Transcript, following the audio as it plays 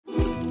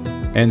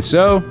And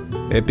so,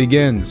 it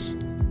begins.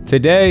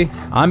 Today,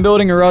 I'm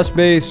building a rust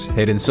base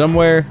hidden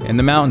somewhere in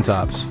the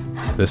mountaintops.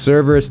 The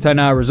server is 10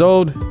 hours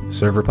old,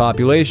 server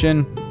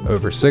population,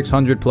 over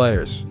 600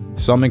 players.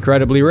 Some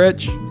incredibly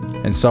rich,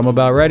 and some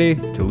about ready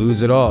to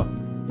lose it all.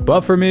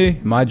 But for me,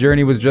 my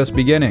journey was just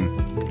beginning.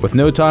 With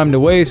no time to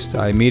waste,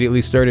 I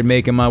immediately started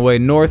making my way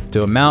north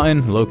to a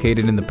mountain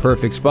located in the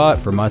perfect spot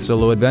for my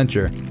solo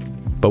adventure.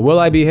 But will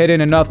I be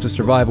hidden enough to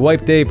survive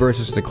Wipe Day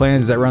versus the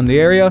clans that run the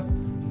area?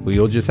 Well,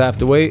 you'll just have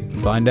to wait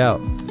and find out.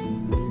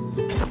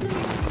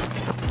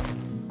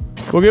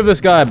 We'll give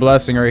this guy a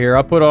blessing right here.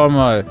 I'll put all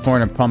my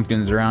corn and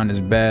pumpkins around his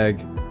bag.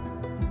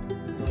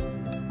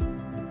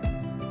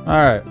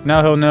 Alright,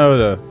 now he'll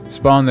know to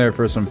spawn there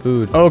for some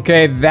food.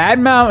 Okay, that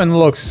mountain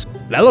looks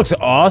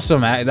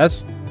awesome.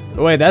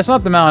 Wait, that's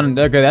not the mountain.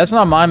 Okay, that's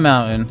not my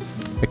mountain.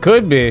 It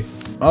could be.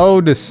 Oh,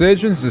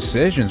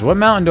 decisions. What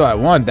mountain do I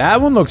want?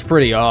 That one looks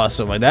pretty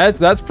awesome. Like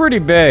that's pretty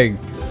big.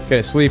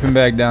 Okay, sleeping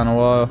bag down a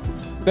while.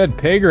 Dead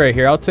pig right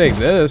here. I'll take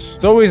this.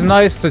 It's always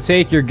nice to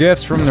take your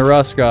gifts from the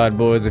Rust God,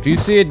 boys. If you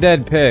see a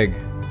dead pig,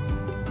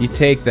 you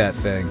take that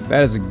thing.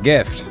 That is a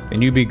gift,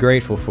 and you be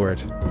grateful for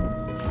it.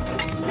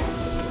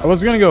 I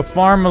was gonna go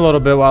farm a little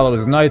bit while it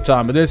was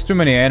nighttime, but there's too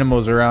many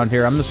animals around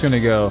here. I'm just gonna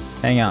go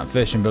hang out in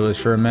Fishing Village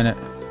for a minute.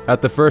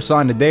 At the first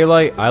sign of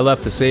daylight, I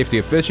left the safety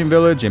of Fishing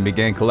Village and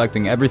began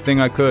collecting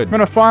everything I could. I'm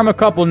gonna farm a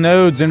couple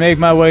nodes and make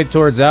my way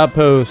towards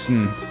outposts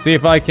and see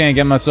if I can't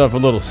get myself a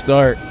little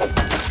start.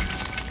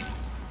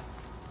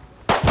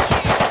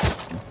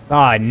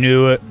 Ah, I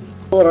knew it.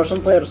 Slow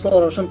Russian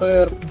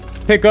player.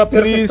 Pick up,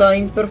 please.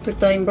 Perfect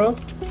time, bro.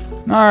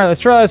 Alright, let's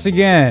try this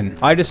again.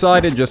 I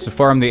decided just to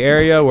farm the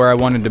area where I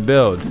wanted to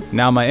build.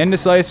 Now my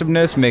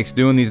indecisiveness makes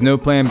doing these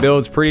no-plan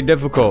builds pretty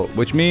difficult,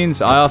 which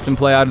means I often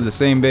play out of the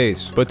same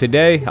base. But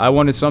today, I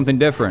wanted something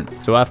different.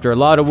 So after a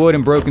lot of wood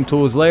and broken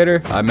tools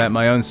later, I met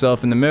my own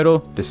self in the middle,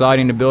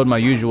 deciding to build my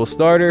usual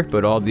starter,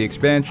 but all the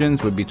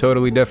expansions would be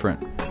totally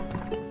different.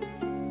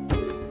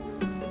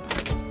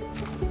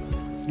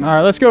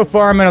 Alright, let's go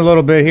farming a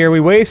little bit here. We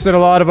wasted a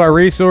lot of our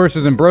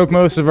resources and broke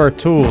most of our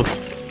tools.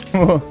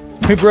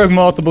 We broke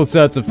multiple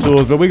sets of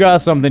tools, but we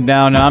got something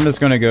down now. I'm just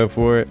gonna go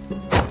for it.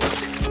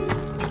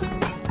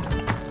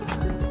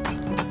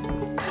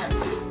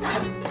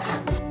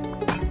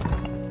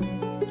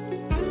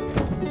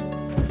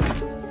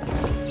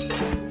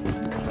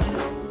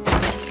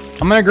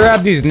 I'm gonna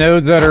grab these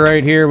nodes that are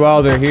right here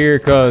while they're here,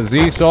 because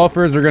these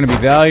sulfurs are gonna be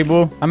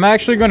valuable. I'm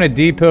actually gonna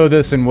depot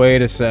this and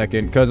wait a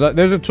second, because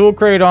there's a tool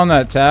crate on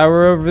that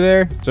tower over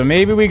there. So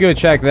maybe we go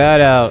check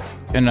that out.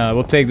 And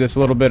we'll take this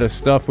little bit of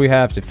stuff we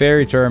have to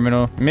ferry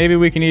terminal. Maybe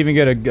we can even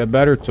get a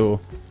better tool.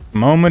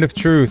 Moment of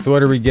truth.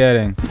 What are we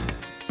getting?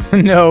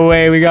 No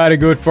way. We got a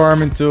good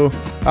farming tool.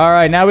 All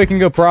right. Now we can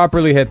go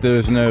properly hit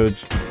those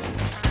nodes.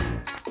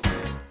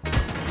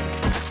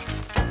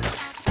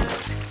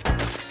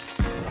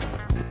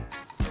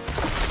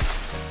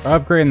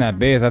 Upgrading that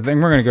base. I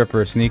think we're going to go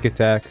for a sneak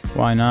attack.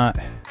 Why not?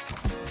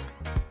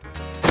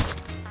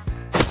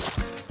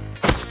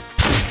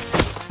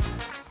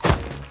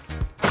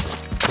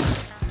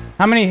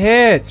 How many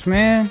hits,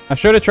 man? I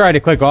should have tried to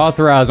click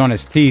authorize on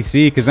his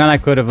TC, because then I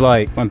could have,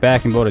 like, went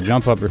back and built a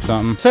jump up or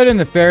something. Let's head in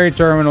the ferry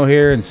terminal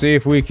here and see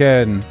if we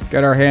can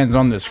get our hands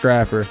on the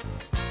scrapper.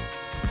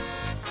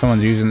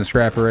 Someone's using the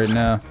scrapper right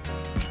now.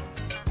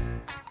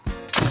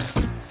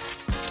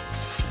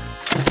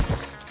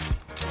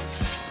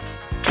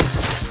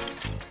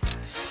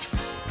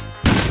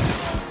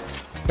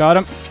 Got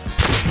him.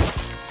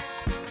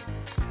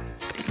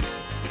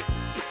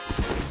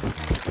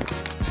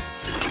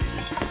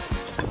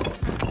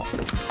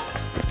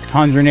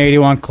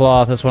 $181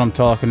 cloth, that's what I'm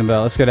talking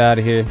about. Let's get out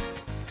of here.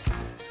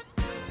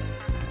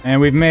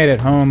 And we've made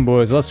it home,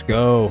 boys. Let's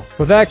go.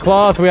 With that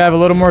cloth, we have a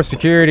little more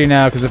security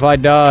now, because if I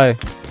die,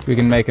 we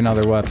can make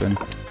another weapon.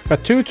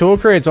 Got 2 tool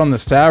crates on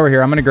this tower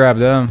here. I'm going to grab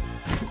them.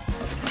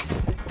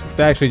 It's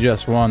actually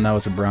just one. That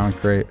was a brown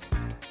crate.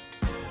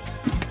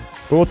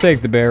 But we'll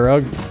take the bear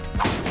rug.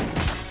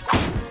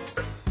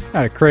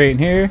 Got a crate in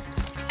here.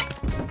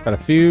 Got a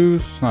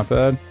fuse. Not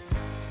bad.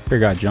 Here,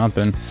 got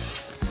jumping.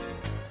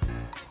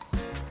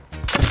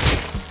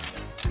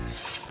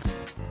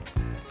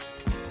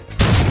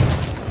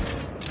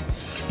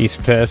 He's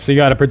pissed. He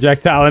got a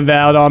projectile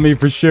invalid on me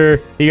for sure.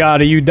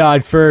 You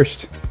died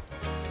first.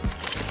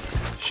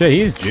 Shit,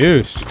 he's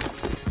juiced.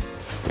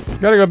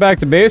 Gotta go back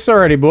to base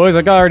already, boys.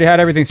 I already had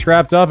everything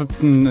scrapped up. I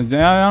don't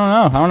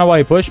know. I don't know why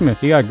he pushed me.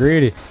 He got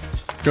greedy.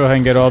 Go ahead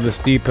and get all this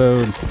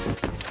depoted.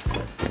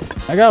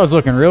 That guy was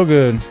looking real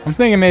good. I'm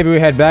thinking maybe we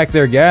head back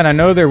there again. I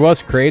know there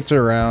was crates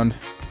around.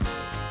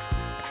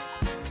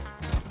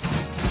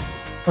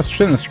 What's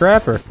shit in the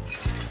scrapper?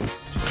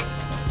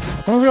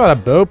 Someone's got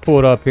a boat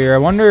pulled up here. I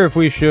wonder if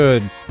we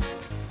should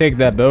take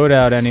that boat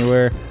out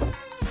anywhere.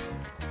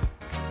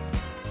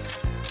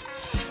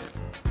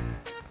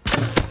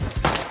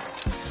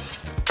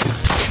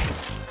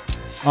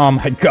 Oh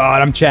my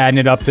god, I'm chatting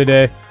it up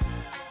today.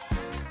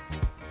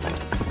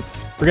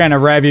 We're getting a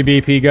Revy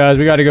BP, guys.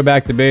 We got to go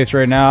back to base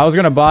right now. I was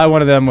going to buy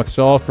one of them with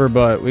sulfur,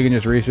 but we can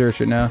just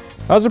research it now.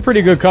 That was a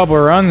pretty good couple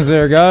of runs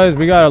there, guys.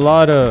 We got a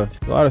lot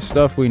of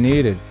stuff we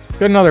needed.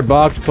 Got another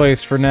box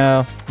place for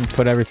now. And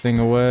put everything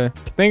away.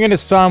 Thinking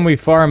it's time we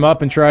farm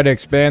up and try to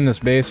expand this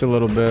base a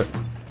little bit.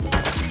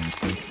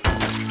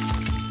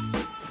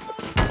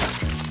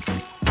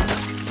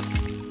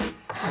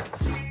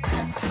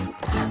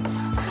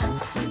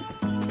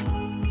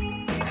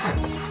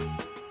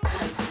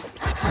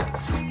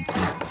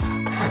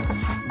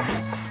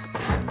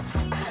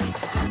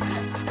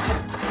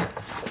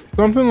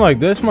 Something like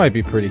this might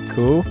be pretty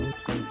cool.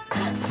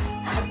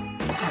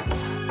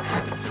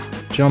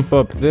 Jump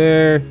up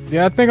there.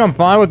 Yeah, I think I'm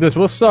fine with this.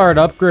 We'll start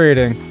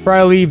upgrading.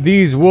 Probably leave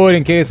these wood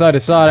in case I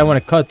decide I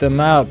want to cut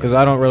them out because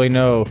I don't really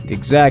know the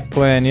exact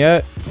plan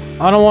yet.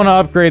 I don't want to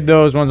upgrade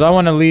those ones. I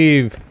want to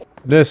leave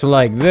this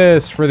like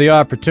this for the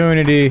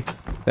opportunity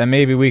that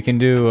maybe we can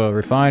do a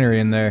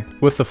refinery in there.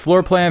 With the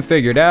floor plan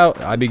figured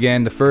out, I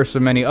began the first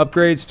of many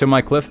upgrades to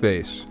my cliff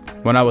base.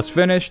 When I was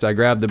finished, I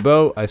grabbed the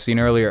boat I seen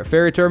earlier at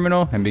ferry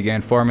terminal and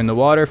began farming the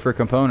water for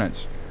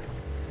components.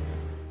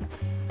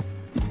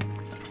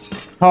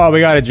 Oh, we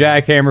got a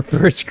jackhammer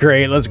first.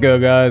 Great. Let's go,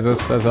 guys.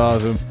 That's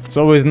awesome. It's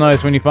always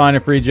nice when you find a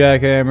free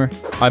jackhammer.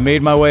 I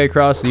made my way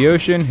across the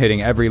ocean,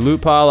 hitting every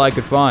loot pile I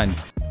could find.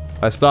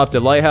 I stopped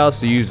at Lighthouse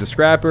to use the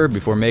scrapper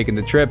before making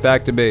the trip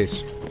back to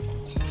base.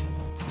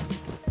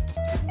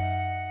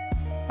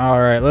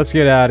 Alright, let's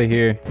get out of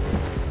here.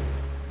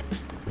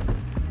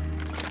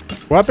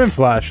 Weapon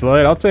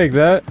flashlight, I'll take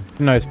that.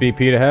 Nice BP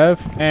to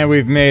have. And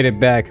we've made it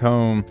back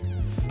home.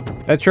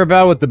 That trip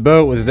out with the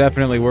boat was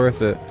definitely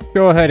worth it.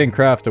 Go ahead and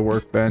craft a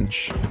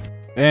workbench.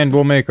 And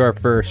we'll make our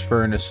first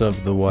furnace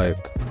of the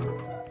wipe.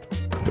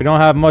 We don't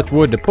have much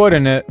wood to put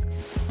in it,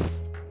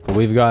 but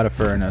we've got a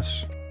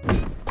furnace.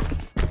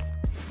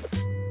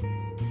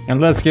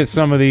 And let's get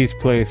some of these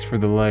placed for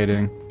the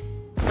lighting.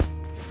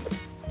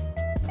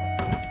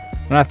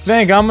 And I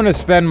think I'm gonna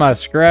spend my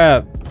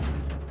scrap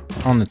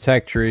on the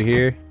tech tree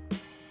here.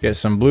 Get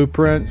some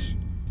blueprints.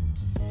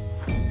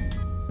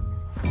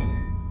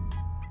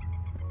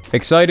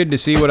 Excited to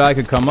see what I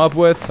could come up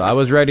with, I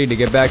was ready to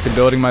get back to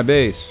building my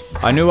base.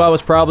 I knew I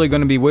was probably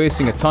going to be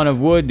wasting a ton of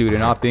wood due to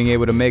not being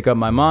able to make up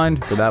my mind,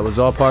 but that was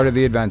all part of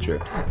the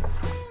adventure.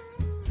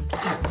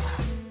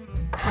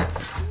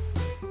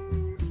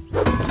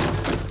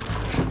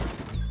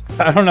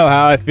 I don't know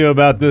how I feel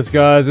about this,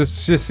 guys.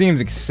 This just seems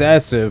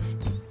excessive.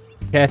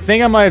 Okay, I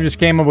think I might have just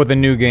came up with a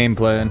new game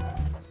plan.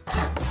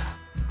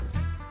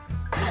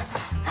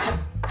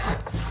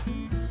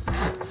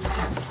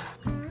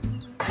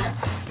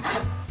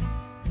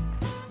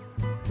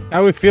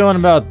 How are we feeling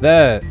about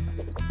that?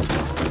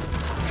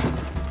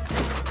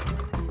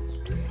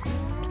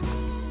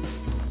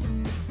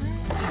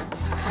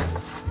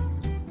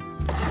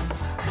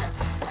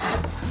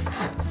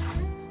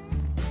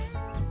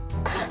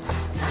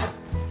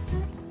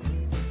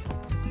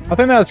 I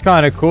think that's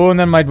kind of cool, and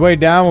then my way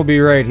down will be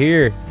right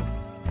here.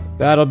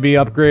 That'll be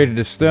upgraded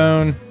to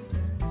stone.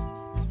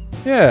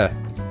 Yeah.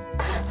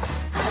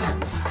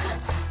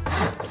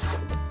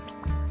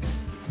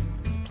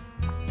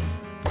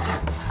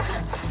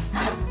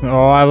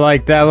 Oh, I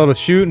like that little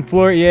shooting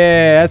floor.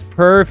 Yeah, that's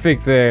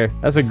perfect there.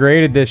 That's a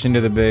great addition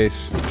to the base.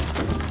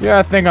 Yeah,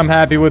 I think I'm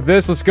happy with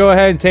this. Let's go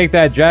ahead and take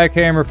that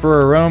jackhammer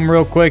for a roam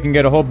real quick and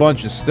get a whole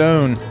bunch of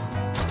stone.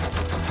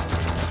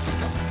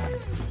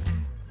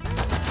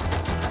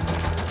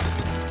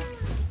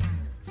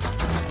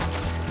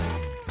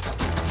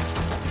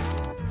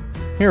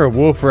 Hear a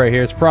wolf right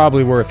here. It's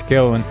probably worth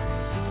killing.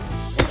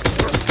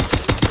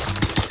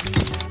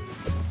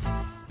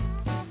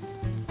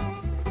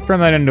 Turn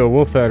that into a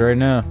wolf head right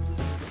now.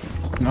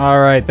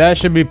 Alright, that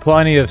should be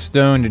plenty of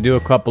stone to do a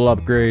couple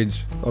upgrades.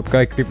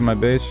 Okay, keeping my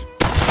base.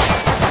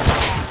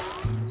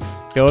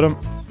 Killed him.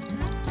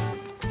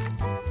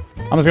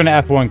 I'm just gonna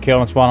F1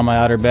 kill and spawn on my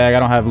outer bag. I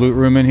don't have loot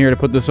room in here to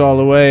put this all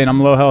away, and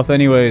I'm low health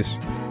anyways.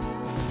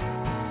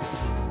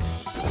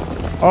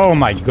 Oh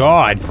my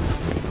god.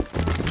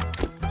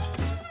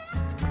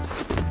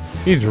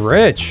 He's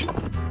rich.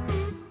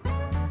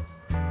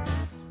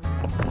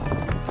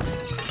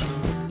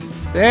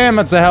 Damn,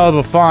 that's a hell of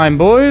a find,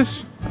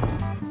 boys.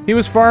 He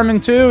was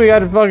farming too. He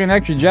got a fucking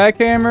extra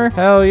jackhammer.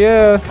 Hell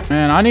yeah.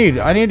 Man, I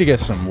need to get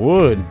some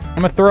wood. I'm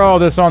gonna throw all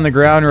this on the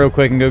ground real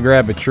quick and go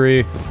grab a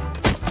tree.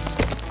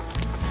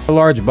 A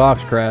large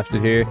box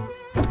crafted here.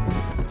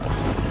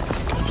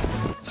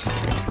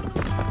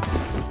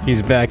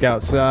 He's back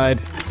outside.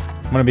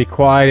 I'm gonna be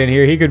quiet in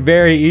here. He could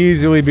very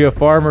easily be a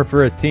farmer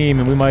for a team,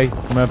 and we might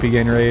be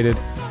getting raided.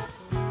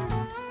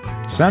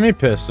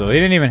 Semi-pistol. He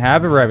didn't even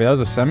have it right. That was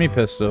a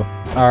semi-pistol.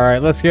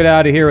 Alright, let's get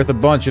out of here with a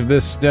bunch of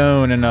this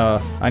stone, and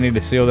I need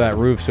to seal that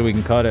roof so we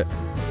can cut it.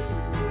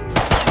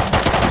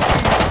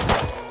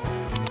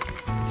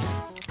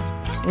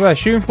 Look, that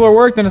shooting floor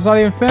worked and it's not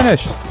even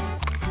finished.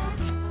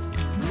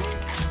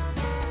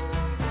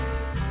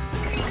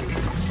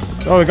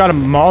 Oh, we got a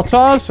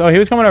Molotov? Oh, he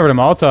was coming over to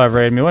Molotov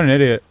raid me. What an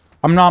idiot.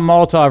 I'm not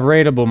Molotov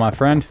rateable, my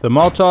friend. The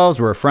Molotovs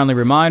were a friendly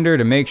reminder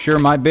to make sure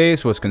my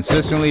base was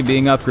consistently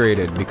being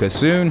upgraded, because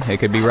soon it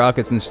could be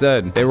rockets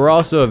instead. They were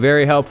also a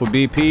very helpful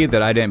BP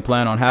that I didn't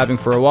plan on having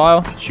for a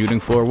while. Shooting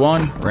floor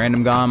 1,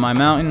 random guy on my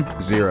mountain,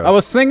 0. I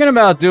was thinking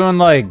about doing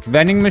like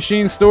vending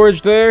machine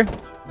storage there,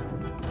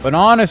 but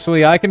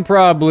honestly, I can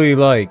probably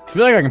like, I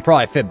feel like I can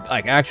probably fit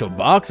like actual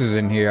boxes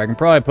in here. I can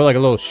probably put like a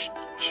little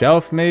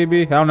shelf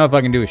maybe. I don't know if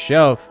I can do a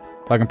shelf,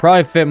 but I can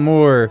probably fit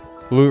more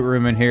loot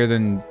room in here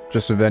than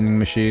just a vending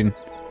machine.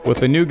 With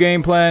the new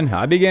game plan,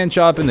 I began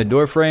chopping the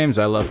door frames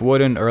I left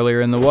wooden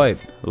earlier in the wipe.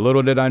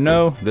 Little did I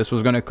know, this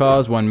was going to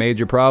cause one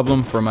major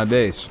problem for my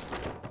base.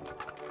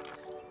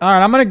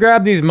 Alright, I'm going to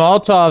grab these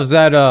Molotovs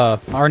that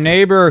our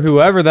neighbor,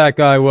 whoever that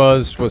guy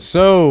was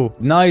so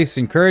nice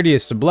and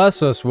courteous to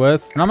bless us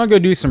with. And I'm going to go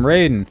do some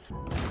raiding.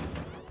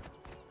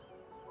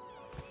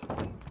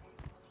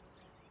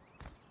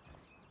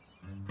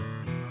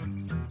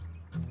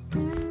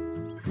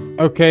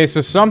 Okay, so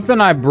something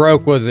I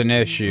broke was an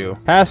issue.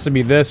 Has to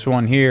be this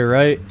one here,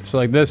 right? So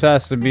like this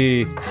has to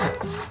be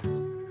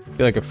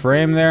like a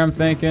frame there, I'm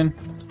thinking.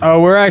 Oh,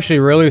 we're actually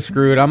really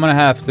screwed. I'm gonna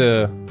have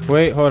to...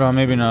 Wait, hold on,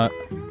 maybe not.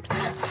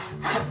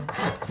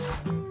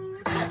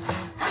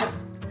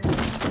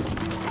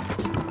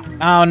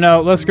 Oh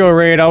no, let's go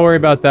raid. I'll worry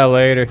about that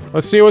later.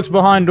 Let's see what's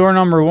behind door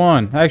number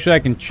 1. Actually, I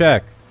can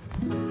check.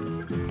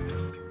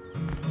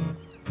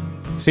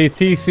 See,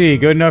 TC,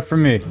 good enough for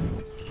me.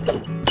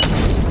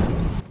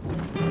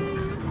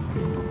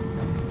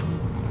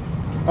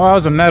 Oh, that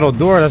was a metal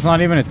door. That's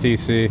not even a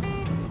TC.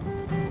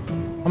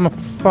 I'm a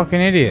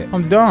fucking idiot.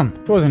 I'm dumb.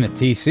 It wasn't a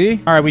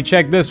TC. Alright, we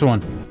checked this one.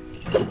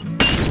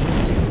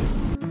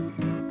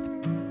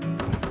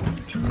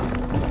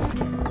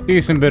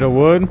 Decent bit of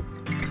wood.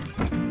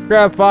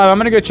 Grab 5. I'm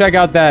gonna go check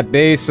out that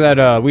base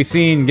that we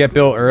seen get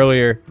built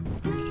earlier.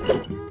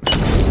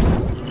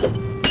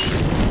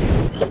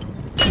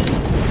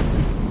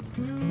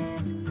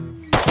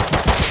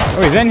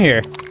 Oh, he's in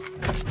here.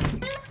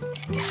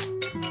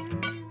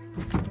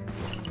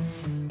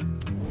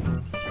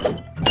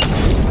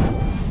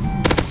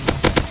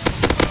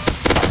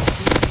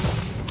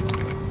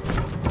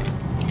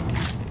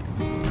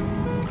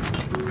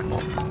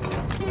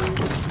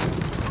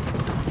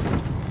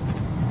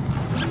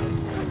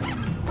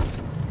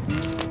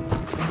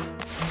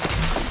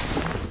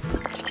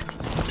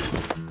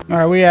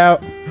 Alright, we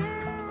out.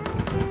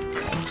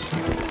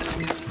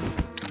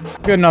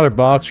 Get another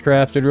box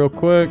crafted real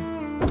quick.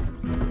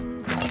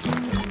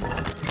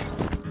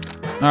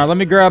 Alright, let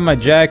me grab my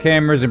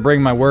jackhammers and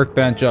bring my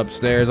workbench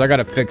upstairs. I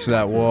gotta fix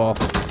that wall.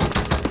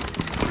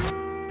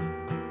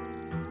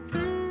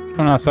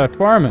 Going outside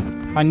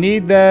farming. I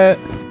need that.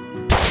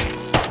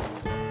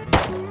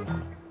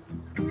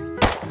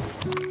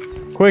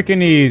 Quick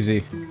and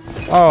easy.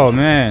 Oh,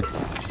 man.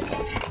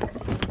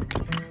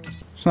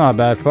 It's not a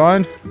bad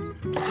find.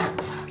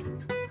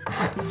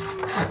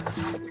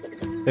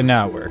 And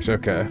now it works,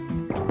 okay.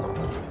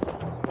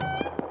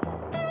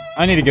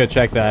 I need to go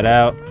check that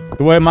out.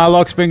 The way my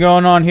luck's been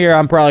going on here,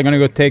 I'm probably gonna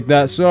go take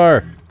that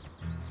SAR.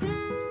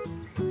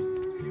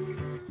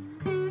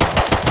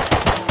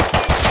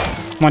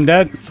 One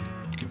dead.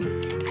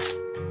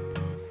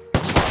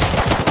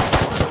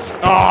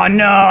 Oh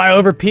no, I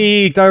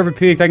overpeaked. I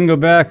can go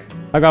back.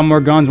 I got more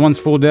guns, one's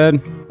full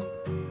dead.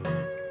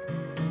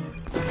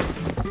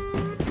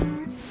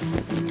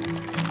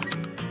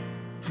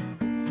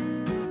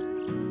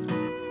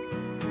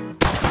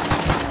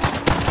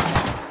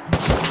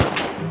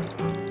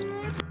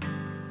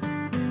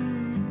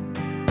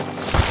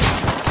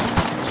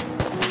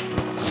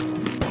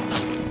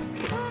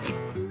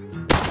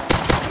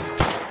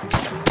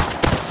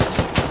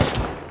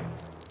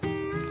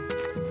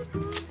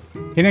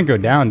 He didn't go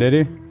down, did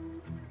he?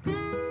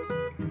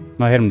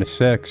 I hit him to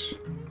 6.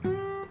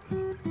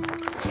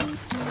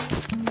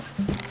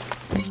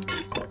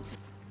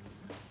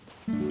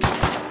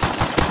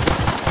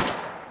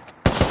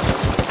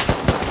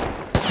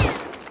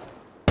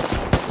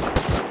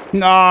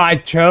 No,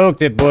 I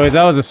choked it, boys.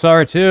 That was a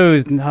SAR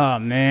too. Oh,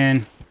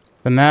 man.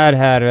 The Mad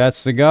Hatter,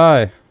 that's the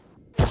guy.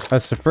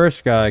 That's the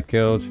first guy I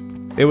killed.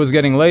 It was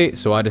getting late,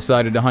 so I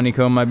decided to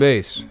honeycomb my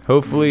base,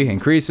 hopefully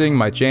increasing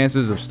my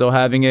chances of still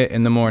having it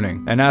in the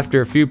morning. And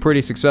after a few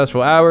pretty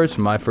successful hours,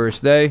 my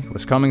first day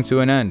was coming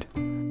to an end.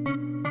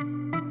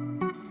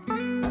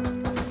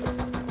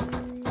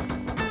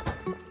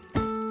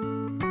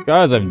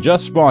 Guys, I've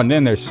just spawned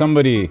in. There's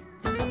somebody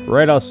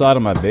right outside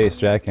of my base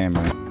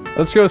jackhammering.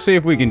 Let's go see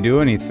if we can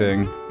do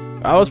anything.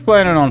 I was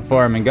planning on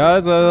farming,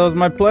 guys. That was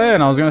my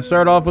plan. I was going to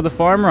start off with a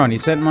farm run. He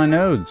sent my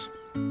nodes.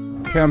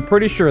 Okay, I'm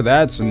pretty sure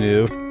that's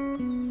new.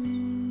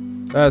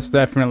 That's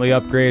definitely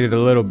upgraded a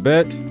little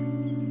bit.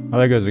 Oh,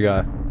 there goes the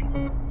guy.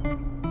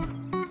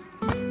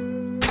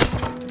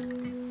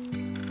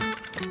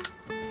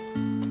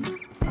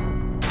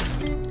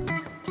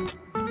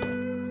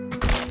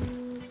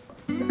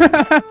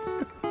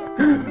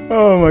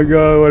 Oh my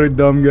god, what a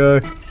dumb guy.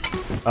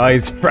 Oh,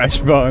 he's fresh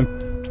spawn.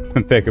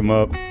 And pick him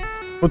up.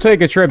 We'll take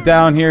a trip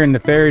down here in the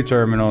ferry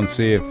terminal and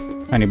see if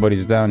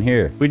Anybody's down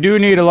here. We do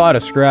need a lot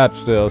of scrap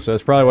still, so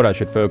that's probably what I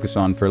should focus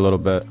on for a little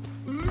bit.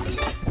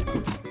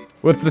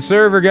 With the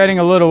server getting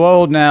a little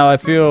old now, I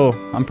feel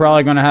I'm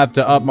probably gonna have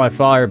to up my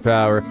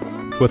firepower.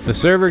 With the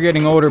server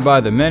getting older by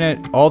the minute,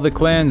 all the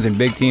clans and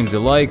big teams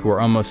alike were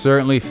almost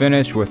certainly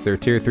finished with their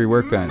tier 3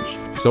 workbench.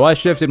 So I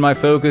shifted my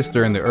focus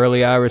during the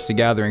early hours to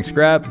gathering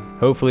scrap,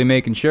 hopefully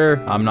making sure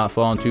I'm not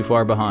falling too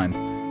far behind.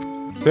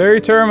 Ferry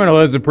Terminal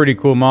is a pretty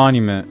cool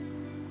monument.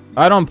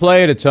 I don't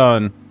play it a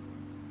ton,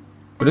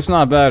 but it's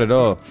not bad at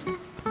all.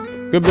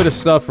 Good bit of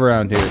stuff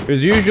around here.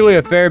 There's usually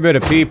a fair bit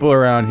of people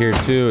around here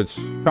too. It's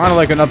kind of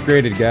like an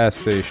upgraded gas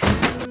station.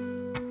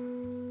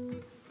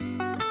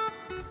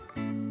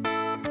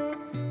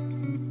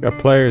 Got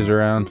players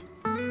around.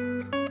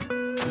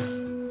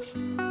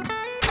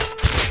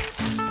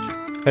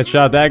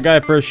 Headshot that guy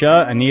first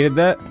shot. I needed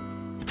that.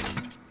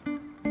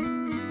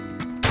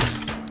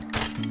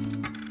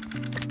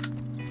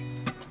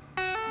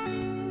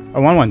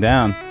 Oh, one went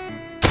down.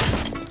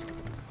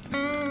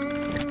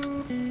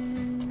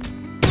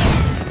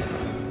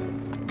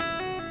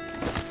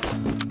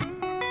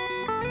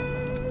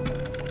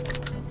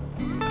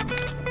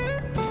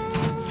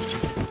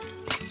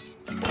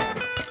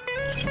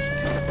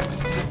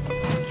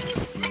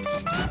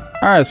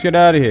 Alright, let's get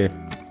out of here.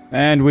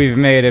 And we've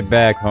made it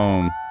back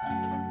home.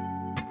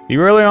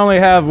 You really only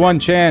have one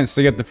chance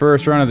to get the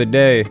first run of the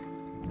day to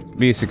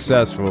be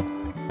successful.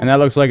 And that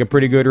looks like a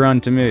pretty good run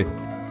to me.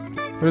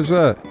 What is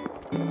that?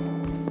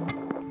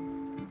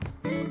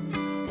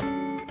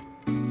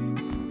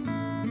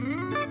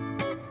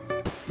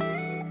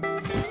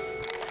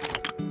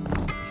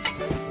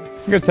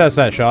 I'm gonna test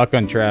that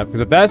shotgun trap,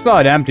 because if that's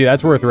not empty,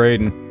 that's worth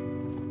raiding.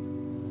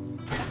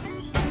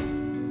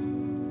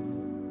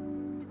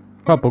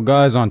 Couple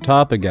guys on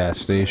top of gas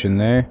station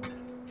there.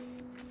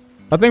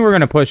 I think we're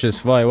gonna push this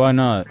fight, why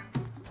not?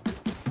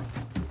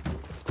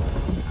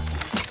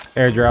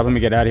 Airdrop, let me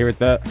get out of here with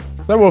that.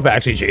 Is that wolf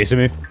actually chasing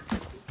me?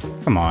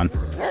 Come on.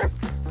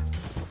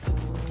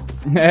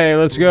 Hey,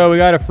 let's go, we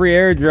got a free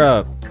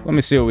airdrop. Let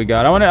me see what we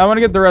got. I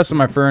wanna get the rest of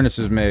my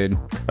furnaces made.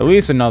 At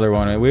least another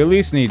one, we at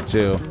least need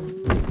 2.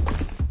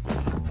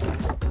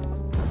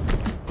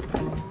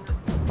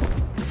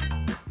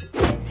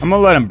 I'm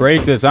gonna let him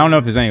break this. I don't know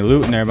if there's any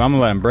loot in there, but I'm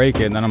gonna let him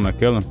break it, and then I'm gonna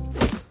kill him.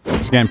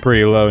 It's getting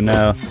pretty low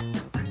now.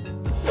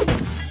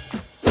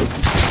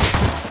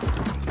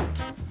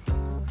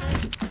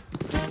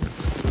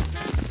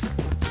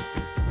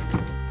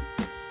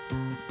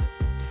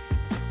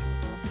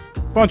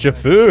 Bunch of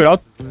food.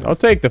 I'll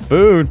take the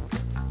food.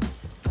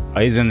 Oh,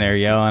 he's in there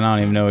yelling. I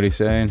don't even know what he's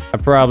saying. I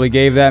probably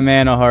gave that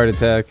man a heart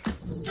attack.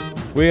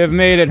 We have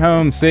made it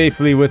home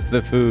safely with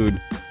the food.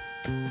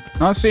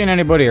 Not seeing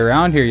anybody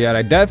around here yet.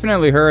 I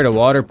definitely heard a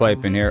water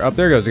pipe in here. Up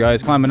there goes,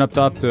 guys, climbing up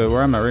top to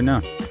where I'm at right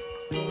now.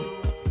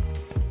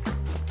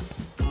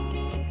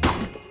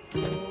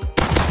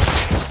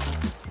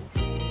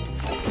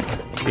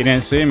 He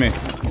didn't see me.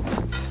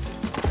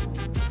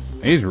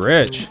 He's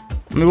rich.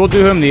 I mean, we'll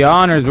do him the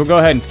honors. We'll go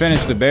ahead and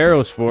finish the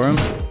barrels for him.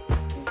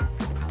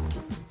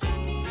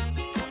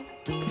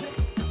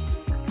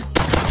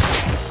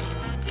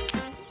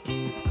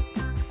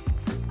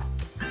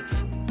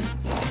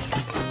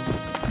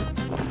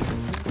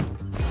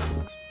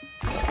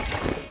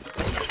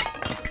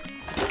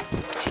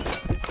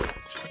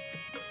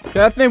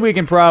 I think we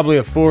can probably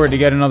afford to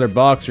get another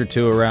box or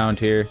 2 around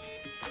here.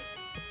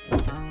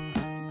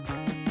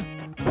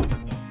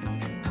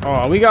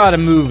 Oh, we gotta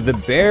move the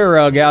bear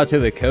rug out to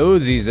the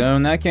cozy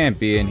zone. That can't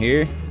be in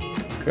here.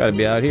 Gotta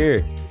be out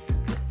here.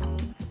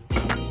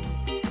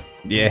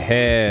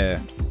 Yeah.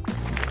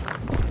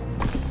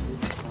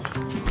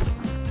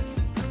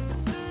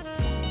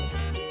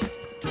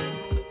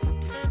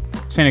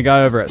 Seen a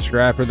guy over at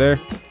Scrapper there.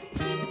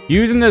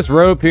 Using this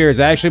rope here is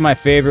actually my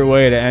favorite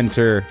way to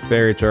enter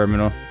Ferry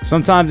Terminal.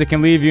 Sometimes it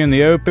can leave you in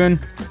the open,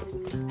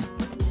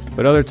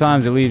 but other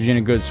times it leaves you in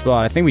a good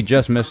spot. I think we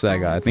just missed that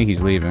guy. I think he's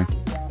leaving.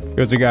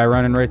 There's a guy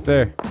running right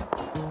there.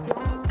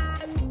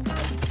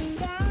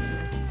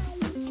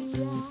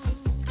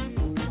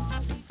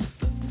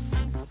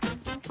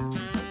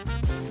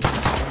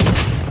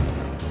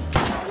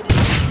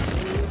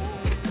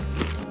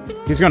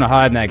 He's gonna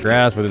hide in that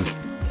grass with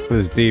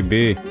his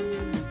DB.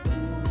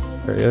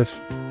 There he is.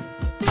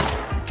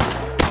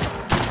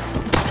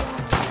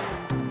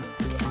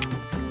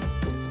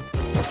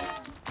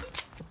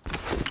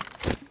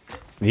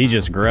 He's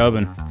just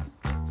grubbing.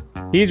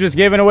 He's just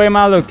giving away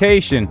my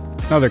location.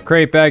 Another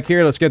crate back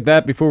here. Let's get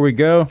that before we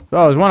go.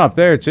 Oh, there's one up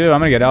there too. I'm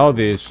gonna get all of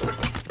these.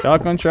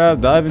 Shotgun trap,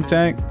 diving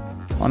tank.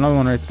 Another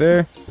one right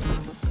there.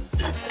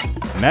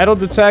 Metal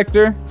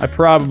detector. I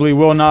probably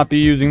will not be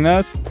using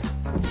that.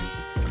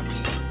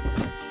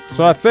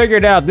 So I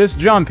figured out this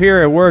jump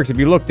here, it works if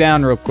you look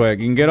down real quick.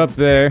 You can get up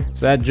there.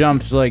 So that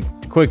jump's like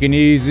quick and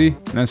easy.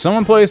 And then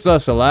someone placed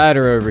us a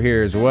ladder over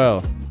here as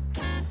well.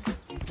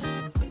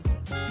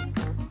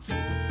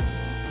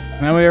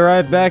 Now we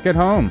arrive back at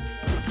home.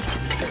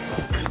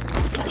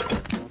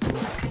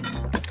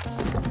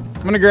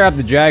 I'm gonna grab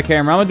the jackhammer.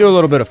 I'm gonna do a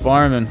little bit of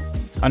farming.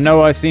 I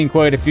know I've seen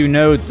quite a few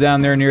nodes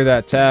down there near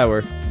that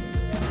tower.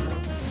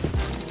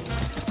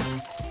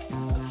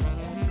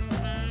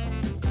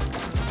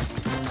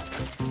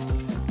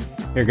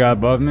 Here, guy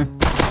above me.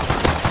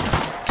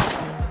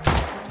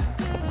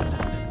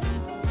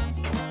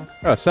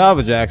 Got a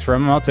salvage axe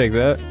from him. I'll take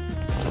that.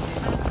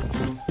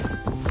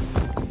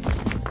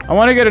 I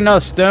want to get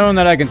enough stone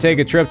that I can take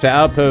a trip to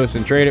outpost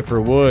and trade it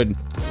for wood.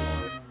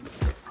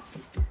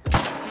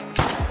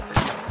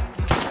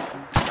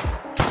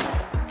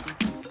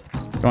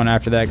 Going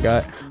after that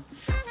guy.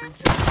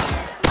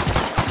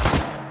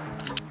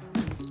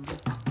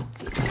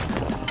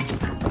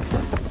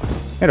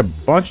 Had a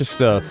bunch of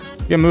stuff.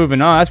 Get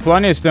moving on. That's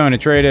plenty of stone to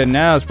trade in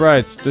now. It's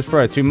probably, there's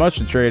probably too much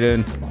to trade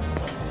in.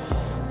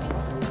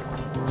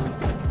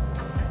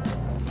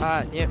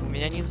 Не,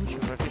 меня не изучил,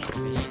 братишка,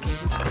 меня не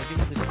изучил.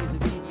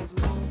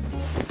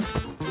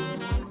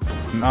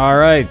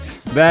 Alright,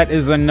 that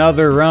is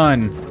another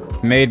run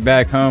made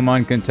back home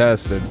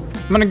uncontested.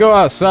 I'm gonna go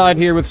outside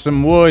here with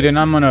some wood and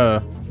I'm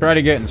gonna try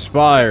to get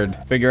inspired.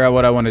 Figure out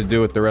what I want to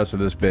do with the rest of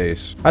this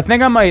base. I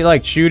think I might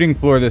like shooting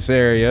floor this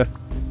area.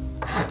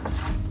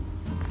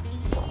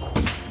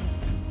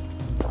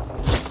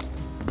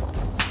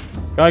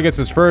 Guy gets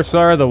his first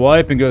SAR of the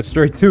wipe and goes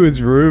straight to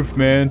his roof,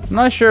 man. I'm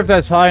not sure if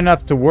that's high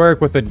enough to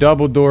work with a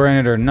double door in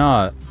it or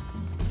not.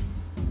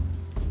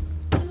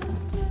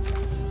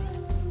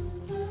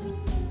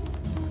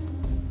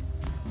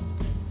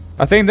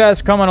 I think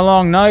that's coming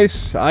along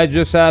nice. I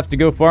just have to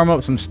go farm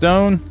up some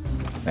stone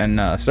and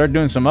start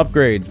doing some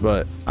upgrades,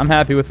 but I'm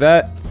happy with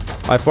that.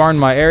 I farmed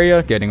my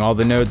area, getting all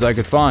the nodes I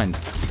could find.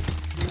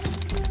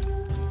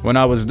 When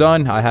I was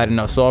done, I had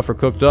enough sulfur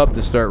cooked up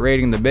to start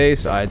raiding the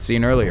base I had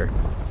seen earlier.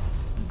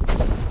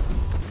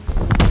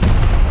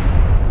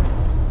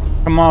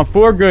 Come on,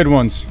 4 good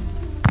ones.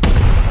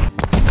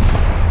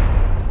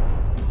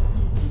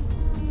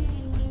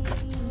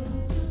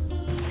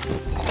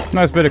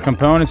 Nice bit of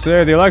components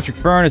there. The electric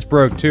furnace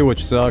broke too,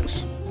 which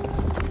sucks.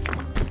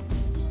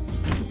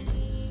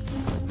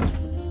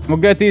 We'll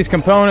get these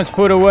components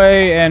put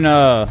away and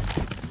we're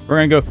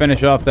gonna go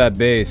finish off that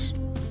base.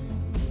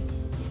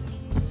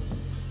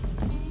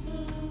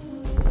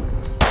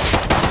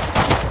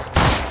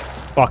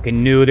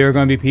 Fucking knew there were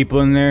gonna be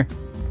people in there.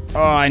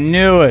 Oh, I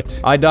knew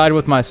it. I died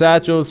with my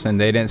satchels, and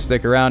they didn't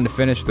stick around to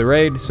finish the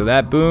raid, so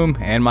that boom,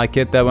 and my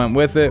kit that went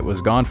with it, was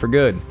gone for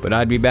good. But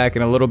I'd be back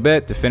in a little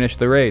bit to finish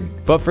the raid.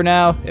 But for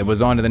now, it was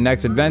on to the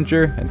next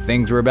adventure, and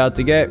things were about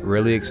to get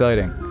really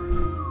exciting.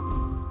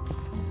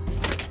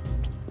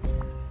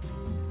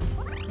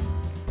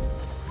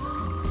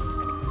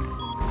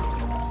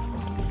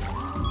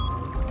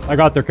 I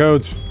got their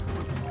codes.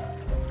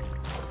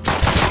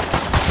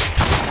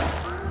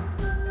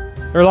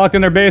 They're locked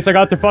in their base. I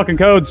got their fucking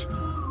codes.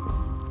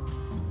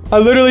 I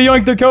literally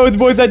yoinked their codes,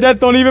 boys. That death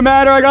don't even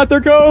matter. I got their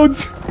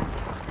codes.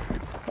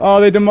 Oh,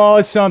 they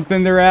demolished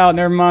something. They're out.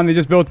 Never mind. They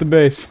just built the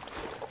base.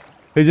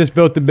 They just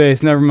built the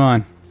base. Never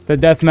mind. The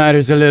death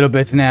matters a little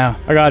bit now.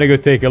 I gotta go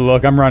take a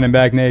look. I'm running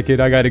back naked.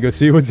 I gotta go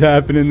see what's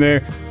happening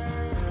there.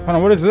 Hold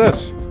on. What is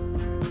this?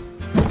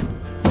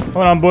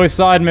 Hold on, boys.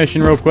 Side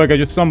mission real quick. I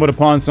just stumbled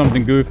upon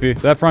something goofy.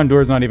 That front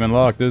door's not even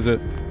locked, is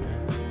it?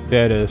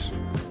 Yeah, it is.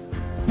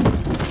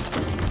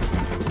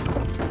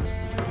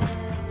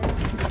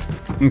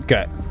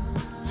 Okay.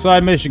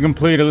 Side mission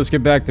completed. Let's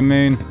get back to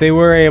main. They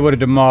were able to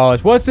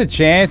demolish. What's the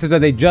chances that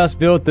they just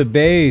built the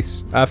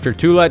base? After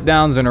 2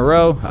 letdowns in a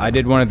row, I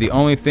did one of the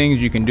only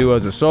things you can do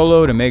as a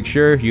solo to make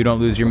sure you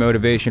don't lose your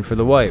motivation for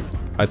the wipe.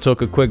 I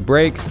took a quick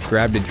break,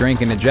 grabbed a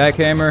drink and a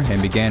jackhammer,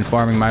 and began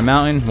farming my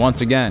mountain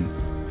once again.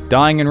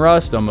 Dying in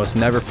Rust almost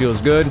never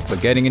feels good, but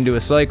getting into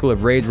a cycle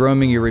of rage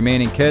roaming your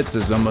remaining kits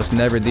is almost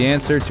never the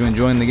answer to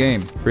enjoying the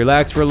game.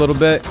 Relax for a little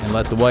bit and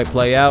let the wipe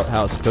play out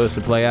how it's supposed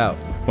to play out.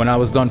 When I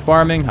was done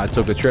farming, I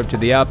took a trip to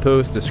the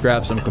outpost to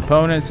scrap some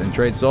components and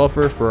trade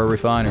sulfur for a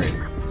refinery.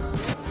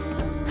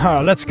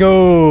 Oh, let's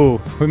go!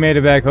 We made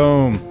it back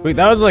home. Wait,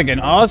 that was like an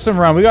awesome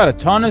run. We got a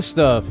ton of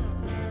stuff.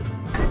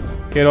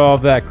 Get all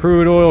of that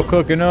crude oil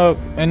cooking up.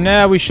 And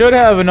now we should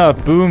have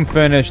enough boom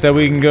finish that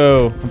we can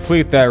go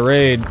complete that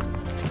raid.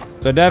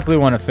 So I definitely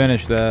want to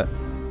finish that.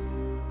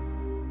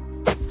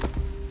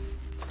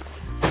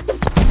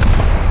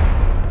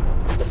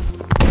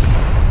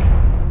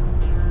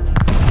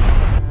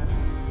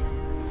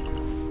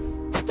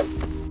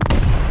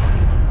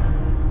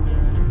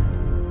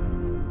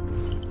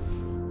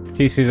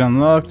 PC's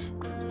unlocked.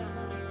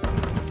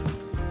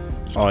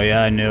 Oh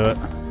yeah, I knew it.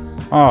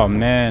 Oh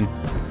man.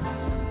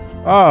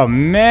 Oh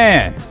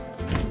man.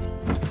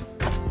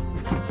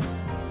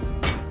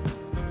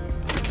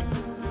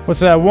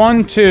 What's that?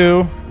 1,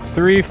 2,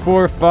 3,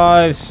 4,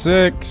 5,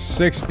 6,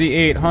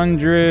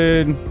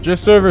 6,800.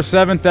 Just over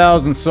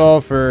 7,000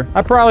 sulfur.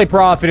 I probably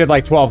profited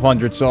like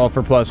 1,200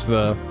 sulfur plus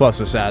the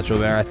satchel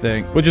there, I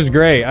think. Which is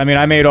great. I mean,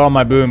 I made all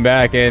my boom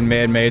back and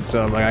made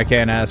some. Like, I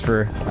can't ask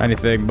for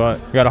anything, but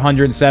got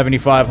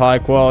 175 high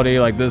quality.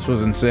 Like, this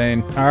was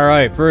insane. All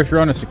right, first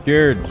run is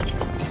secured.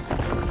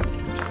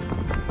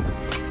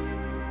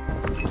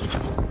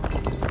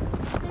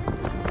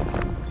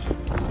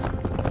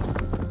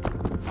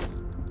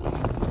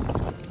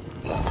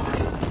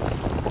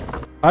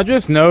 I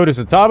just noticed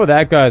the top of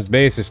that guy's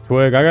base is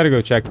twig. I gotta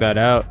go check that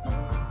out.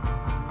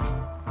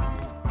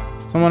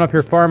 Someone up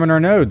here farming our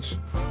nodes.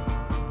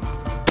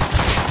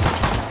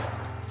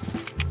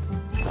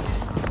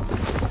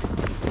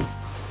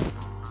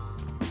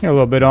 Get a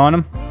little bit on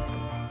him.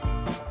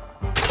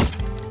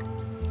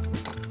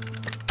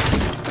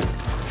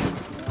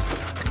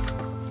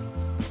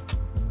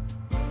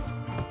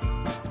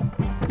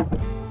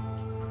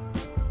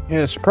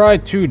 Yeah, it's probably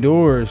 2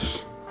 doors.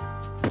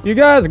 You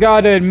guys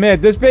gotta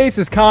admit, this base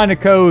is kind of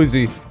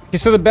cozy. Okay,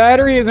 so the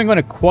battery isn't going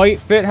to quite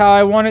fit how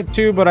I want it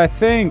to, but I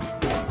think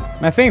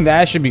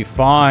that should be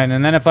fine.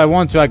 And then if I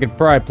want to, I could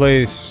probably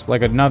place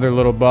like another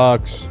little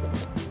box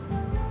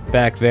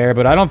back there,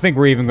 but I don't think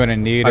we're even going to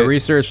need it. I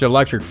researched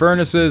electric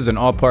furnaces and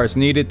all parts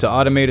needed to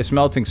automate a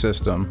smelting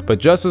system. But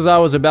just as I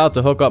was about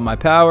to hook up my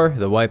power,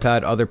 the wipe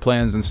had other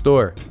plans in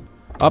store.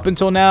 Up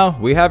until now,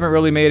 we haven't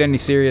really made any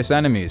serious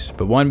enemies,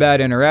 but one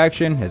bad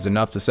interaction is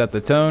enough to set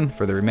the tone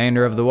for the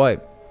remainder of the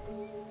wipe.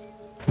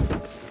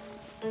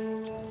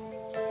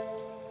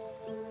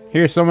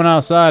 Here's someone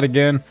outside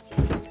again.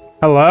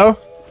 Hello?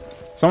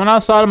 Someone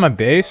outside of my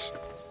base?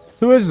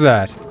 Who is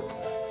that?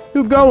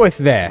 Who go with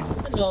that?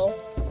 Hello.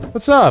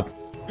 What's up?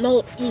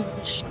 No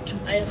English.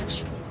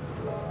 Irish.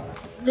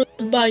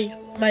 Goodbye,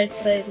 my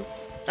friend.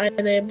 I'm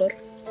a neighbor.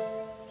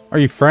 Are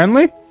you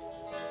friendly?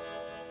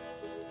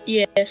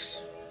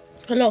 Yes.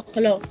 Hello,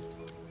 hello.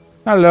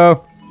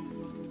 Hello.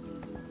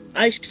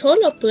 I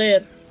solo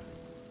player.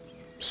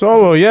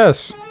 Solo,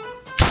 yes.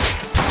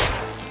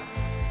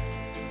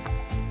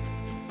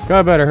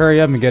 God better hurry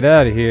up and get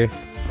out of here.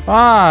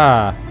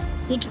 Ah!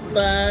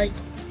 Goodbye.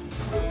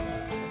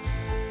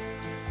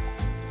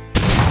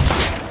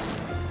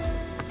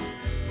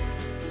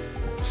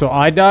 So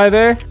I die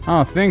there? I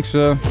don't think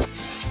so.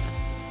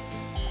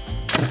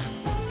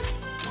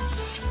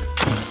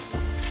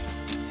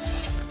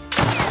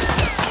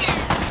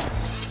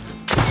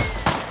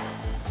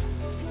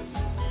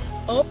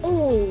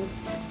 Oh.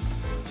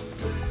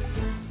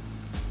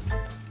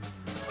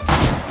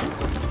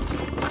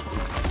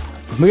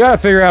 We gotta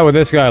figure out where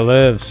this guy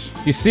lives.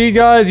 You see,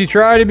 guys, you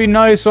try to be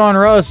nice on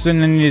Russ,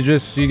 and then you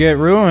get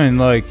ruined.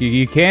 Like,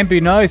 you can't be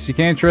nice. You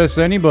can't trust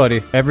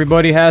anybody.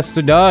 Everybody has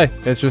to die.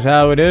 That's just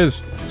how it is.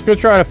 Let's go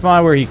try to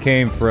find where he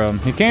came from.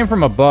 He came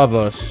from above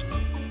us.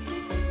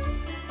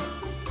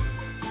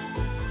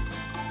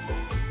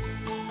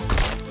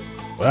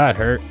 Well, that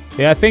hurt.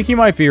 Yeah, I think he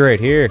might be right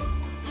here.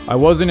 I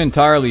wasn't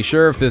entirely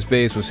sure if this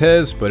base was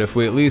his, but if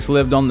we at least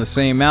lived on the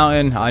same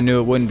mountain, I knew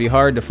it wouldn't be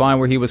hard to find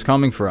where he was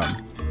coming from.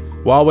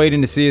 While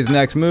waiting to see his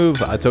next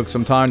move, I took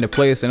some time to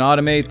place and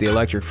automate the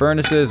electric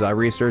furnaces I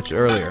researched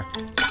earlier.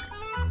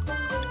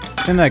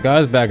 I think that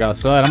guy's back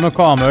outside. I'm gonna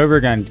call him over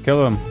again to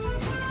kill him.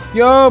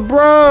 Yo,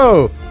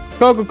 bro!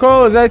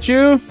 Coca-Cola, is that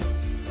you?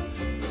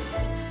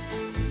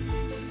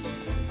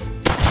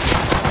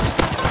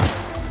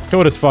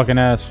 Kill this fucking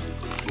ass.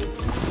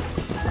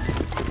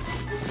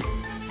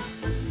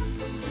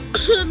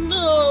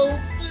 No,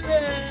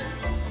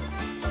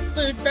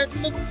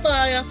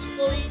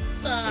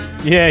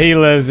 Yeah, he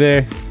lives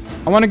there.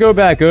 I want to go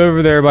back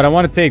over there, but I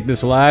want to take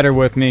this ladder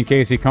with me in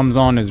case he comes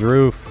on his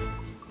roof.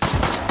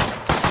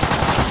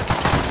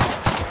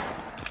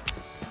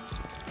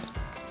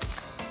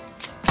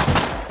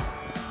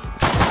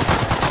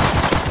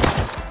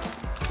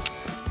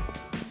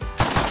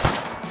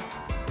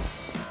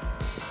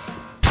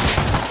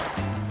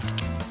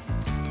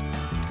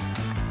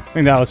 I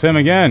think that was him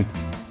again.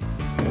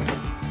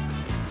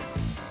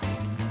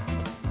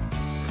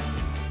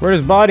 Where'd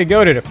his body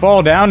go? Did it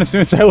fall down as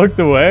soon as I looked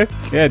away?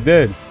 Yeah, it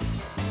did.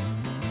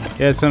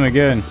 Yeah, it's him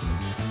again.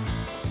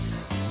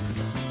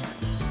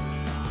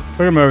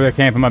 Look at him over there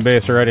camping my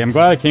base already. I'm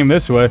glad I came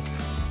this way.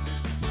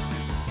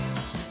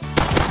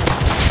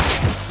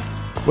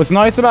 What's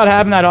nice about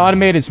having that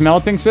automated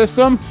smelting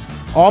system,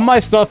 all my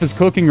stuff is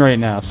cooking right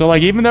now. So,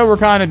 like, even though we're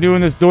kind of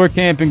doing this door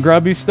camping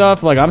grubby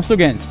stuff, like, I'm still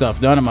getting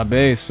stuff done at my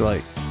base.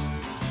 Like,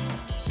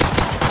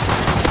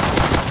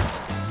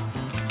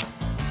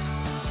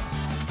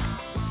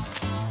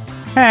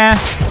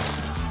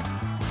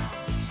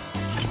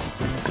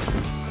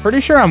 pretty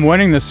sure I'm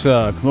winning this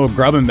little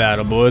grubbing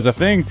battle, boys. I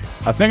think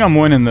I'm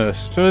winning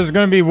this. So there's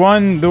gonna be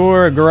one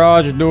door, a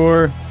garage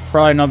door,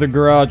 probably another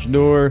garage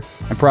door,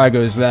 and probably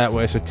goes that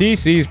way. So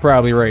TC's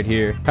probably right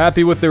here.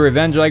 Happy with the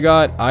revenge I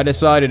got, I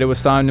decided it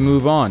was time to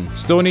move on.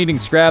 Still needing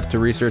scrap to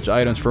research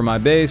items for my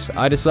base,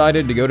 I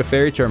decided to go to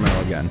Ferry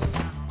Terminal again.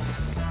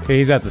 Okay,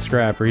 he's at the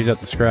scrapper. He's at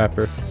the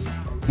scrapper.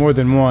 More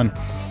than one.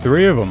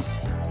 3 of them.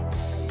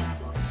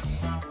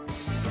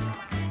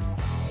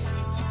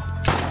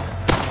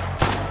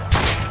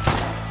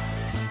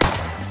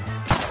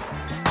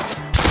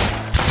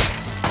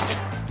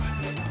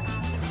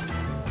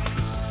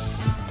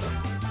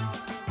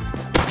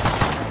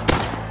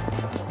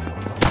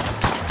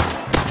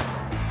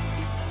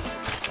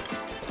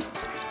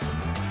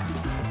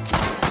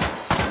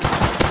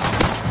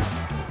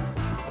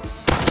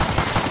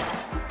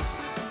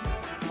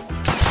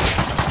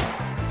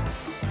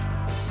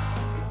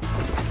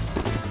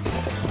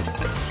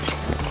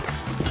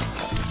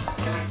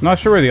 I'm not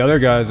sure where the other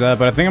guy's at,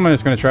 but I think I'm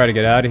just gonna try to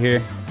get out of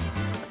here.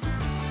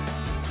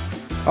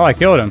 Oh, I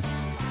killed him.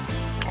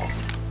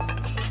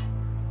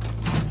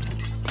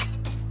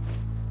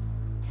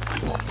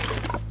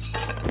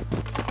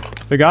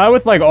 The guy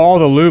with like all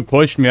the loot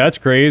pushed me. That's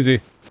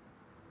crazy.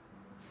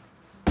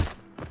 I'm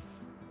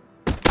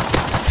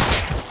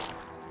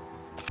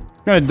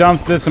gonna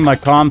dump this in my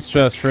comms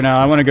chest for now.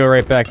 I want to go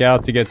right back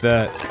out to get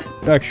that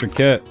extra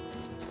kit.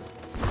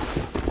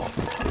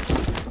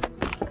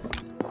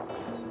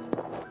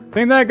 I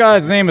think that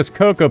guy's name is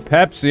Coca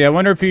Pepsi. I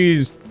wonder if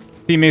he's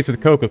teammates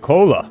with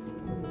Coca-Cola.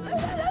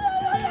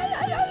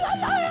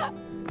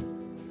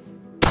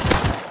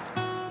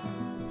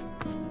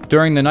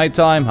 During the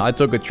nighttime, I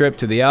took a trip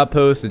to the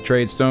outpost to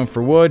trade stone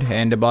for wood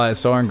and to buy a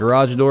Sarin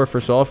garage door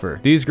for sulfur.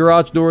 These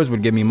garage doors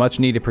would give me much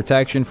needed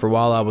protection for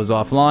while I was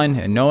offline,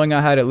 and knowing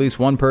I had at least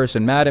one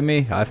person mad at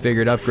me, I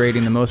figured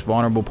upgrading the most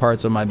vulnerable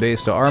parts of my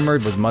base to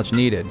armored was much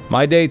needed.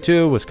 My day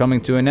 2 was coming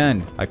to an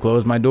end. I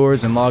closed my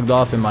doors and logged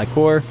off in my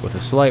core with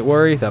a slight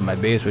worry that my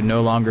base would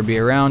no longer be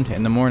around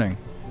in the morning.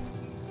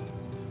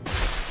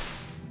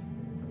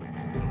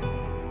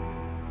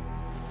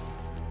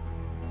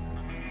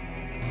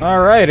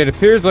 Alright, it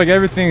appears like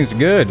everything's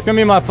good. It's gonna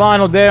be my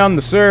final day on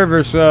the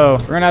server, so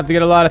we're gonna have to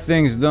get a lot of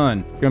things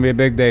done. It's gonna be a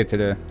big day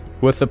today.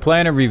 With the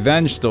plan of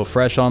revenge still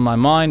fresh on my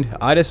mind,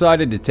 I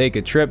decided to take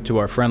a trip to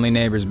our friendly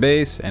neighbor's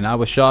base, and I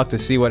was shocked to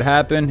see what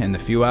happened in the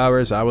few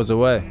hours I was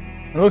away.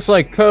 It looks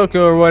like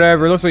Coco or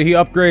whatever, it looks like he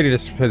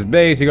upgraded his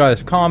base, he got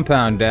his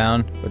compound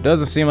down, but it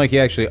doesn't seem like he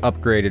actually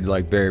upgraded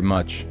like very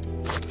much.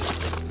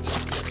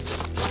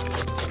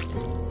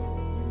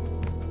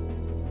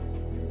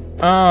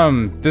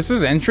 This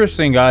is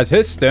interesting, guys.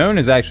 His stone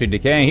is actually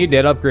decaying. He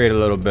did upgrade a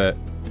little bit,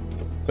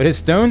 but his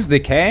stone's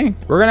decaying.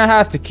 We're gonna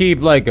have to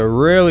keep like a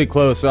really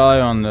close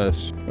eye on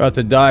this. About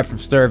to die from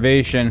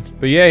starvation.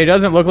 But yeah, he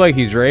doesn't look like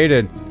he's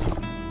raided.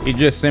 He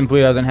just simply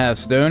doesn't have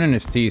stone in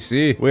his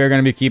TC. We are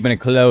gonna be keeping a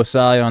close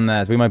eye on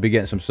that. We might be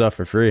getting some stuff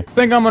for free. I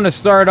think I'm gonna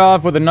start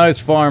off with a nice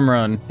farm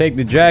run. Take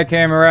the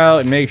jackhammer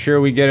out and make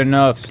sure we get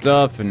enough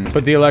stuff and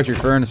put the electric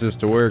furnaces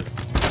to work.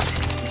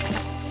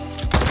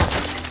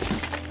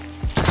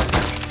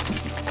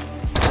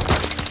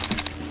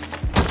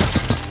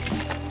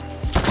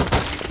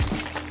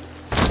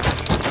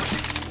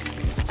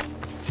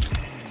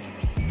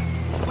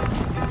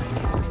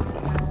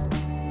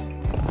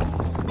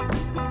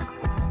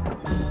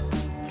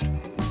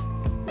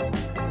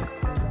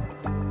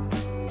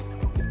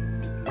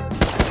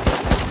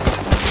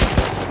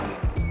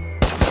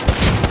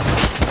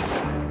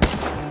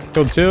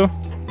 Killed 2.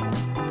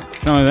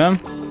 None of them.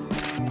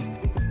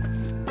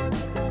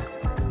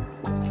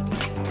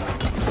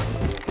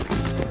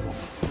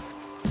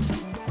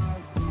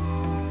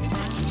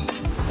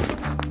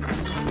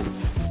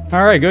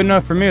 Alright, good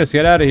enough for me. Let's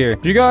get out of here.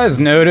 Did you guys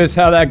notice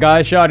how that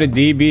guy shot a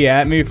DB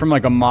at me from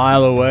like a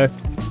mile away?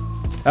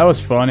 That was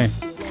funny.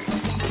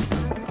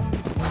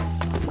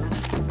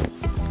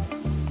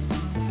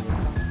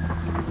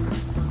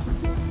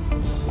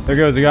 There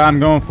goes the guy.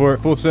 I'm going for it.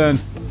 Full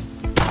send.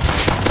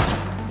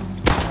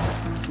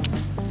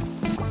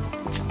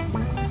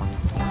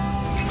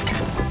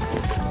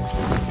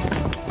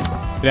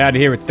 Get out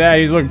of here with that.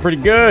 He's looking pretty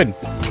good.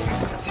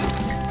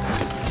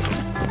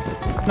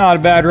 Not a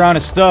bad round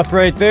of stuff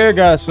right there.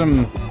 Got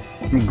some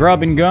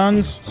grubbing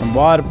guns, some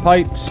water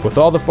pipes. With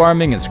all the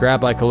farming and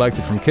scrap I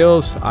collected from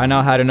kills, I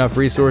now had enough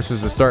resources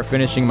to start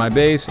finishing my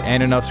base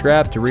and enough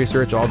scrap to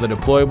research all the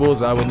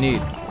deployables I would need.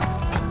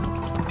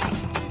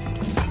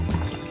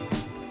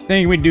 I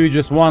think we do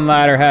just one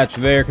ladder hatch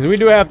there because we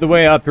do have the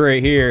way up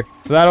right here.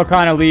 So that'll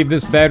kind of leave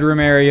this bedroom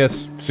area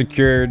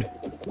secured.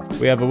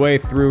 We have a way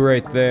through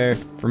right there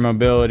for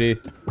mobility.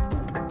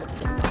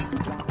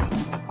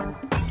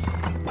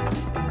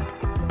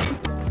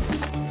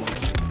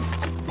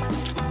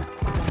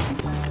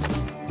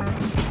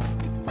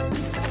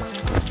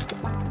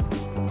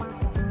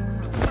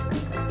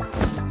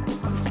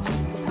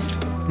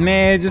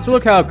 Man, just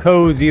look how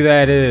cozy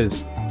that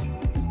is.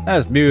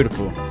 That's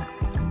beautiful.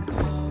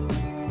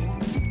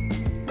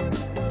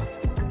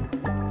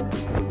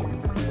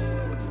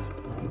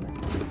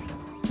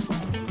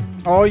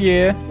 Oh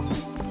yeah,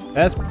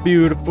 that's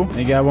beautiful.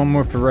 You got one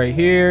more for right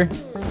here.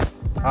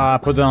 Ah, I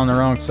put that on the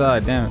wrong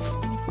side, damn it.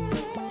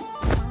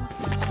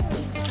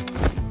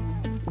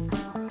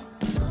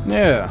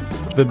 Yeah,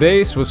 the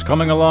base was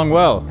coming along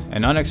well,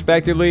 and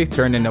unexpectedly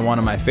turned into one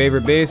of my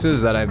favorite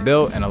bases that I've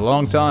built in a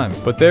long time.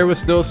 But there was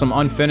still some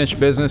unfinished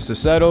business to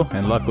settle,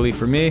 and luckily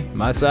for me,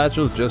 my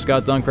satchels just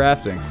got done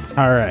crafting.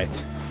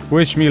 Alright,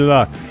 wish me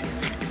luck.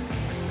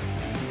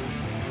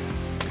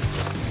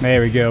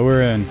 There we go,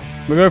 we're in.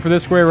 We'll go for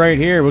this square right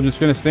here. We're just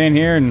gonna stand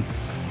here and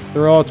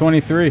they're all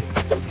 23.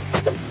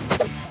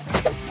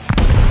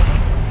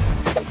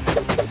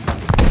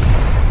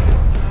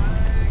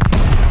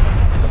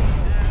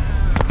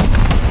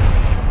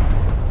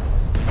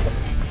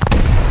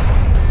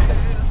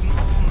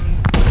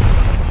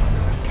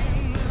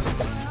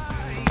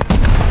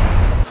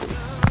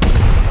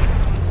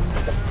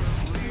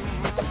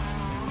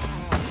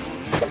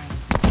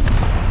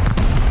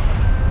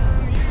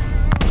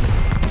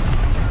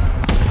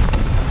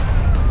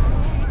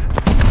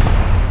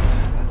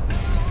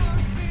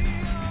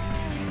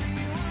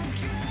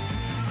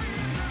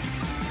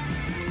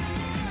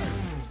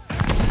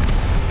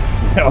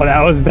 Oh,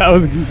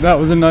 that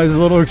was a nice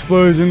little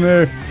explosion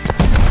there.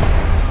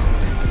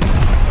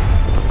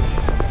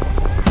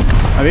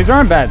 Oh, these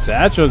aren't bad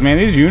satchels, man.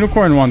 These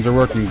unicorn ones are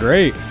working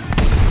great.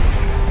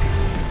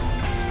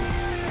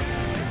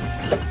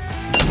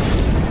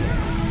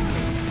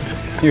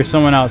 Here's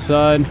someone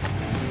outside.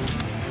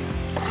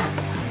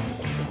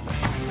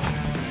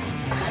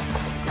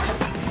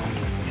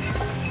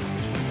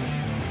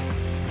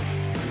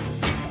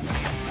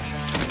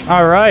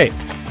 All right.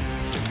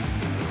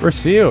 We're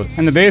sealed.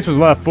 And the base was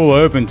left full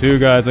open too,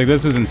 guys. Like,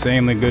 this is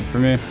insanely good for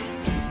me.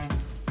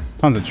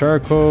 Tons of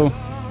charcoal.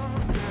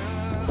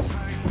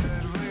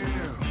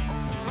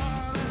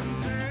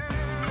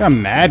 Got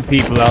mad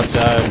people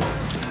outside.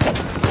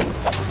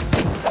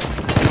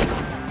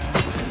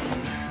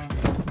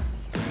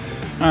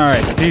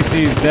 Alright,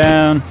 PC's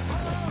down.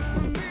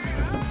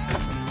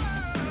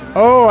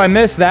 Oh, I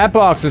missed that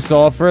box of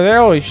sulfur there.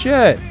 Holy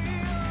shit.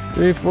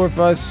 3, 4,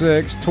 5,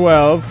 6,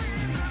 12.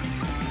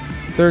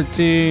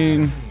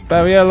 13.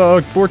 But yeah,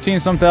 look, 14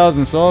 some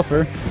thousand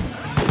sulfur.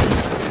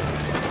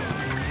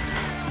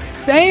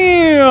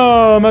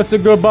 Damn, that's a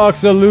good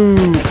box of loot.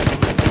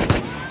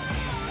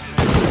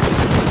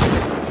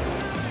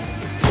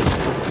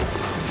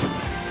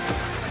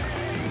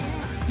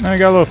 I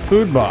got a little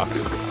food box.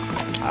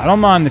 I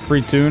don't mind the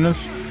free tunas.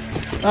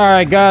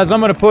 Alright guys,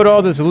 I'm gonna put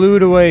all this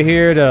loot away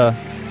here to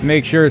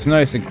make sure it's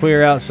nice and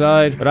clear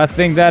outside. But I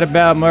think that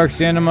about marks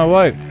the end of my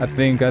wipe. I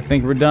think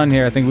we're done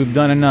here. I think we've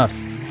done enough.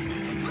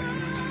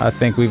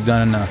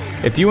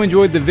 If you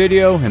enjoyed the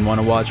video and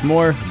want to watch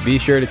more, be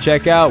sure to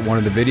check out one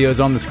of the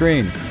videos on the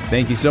screen.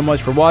 Thank you so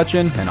much for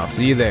watching, and I'll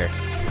see you there.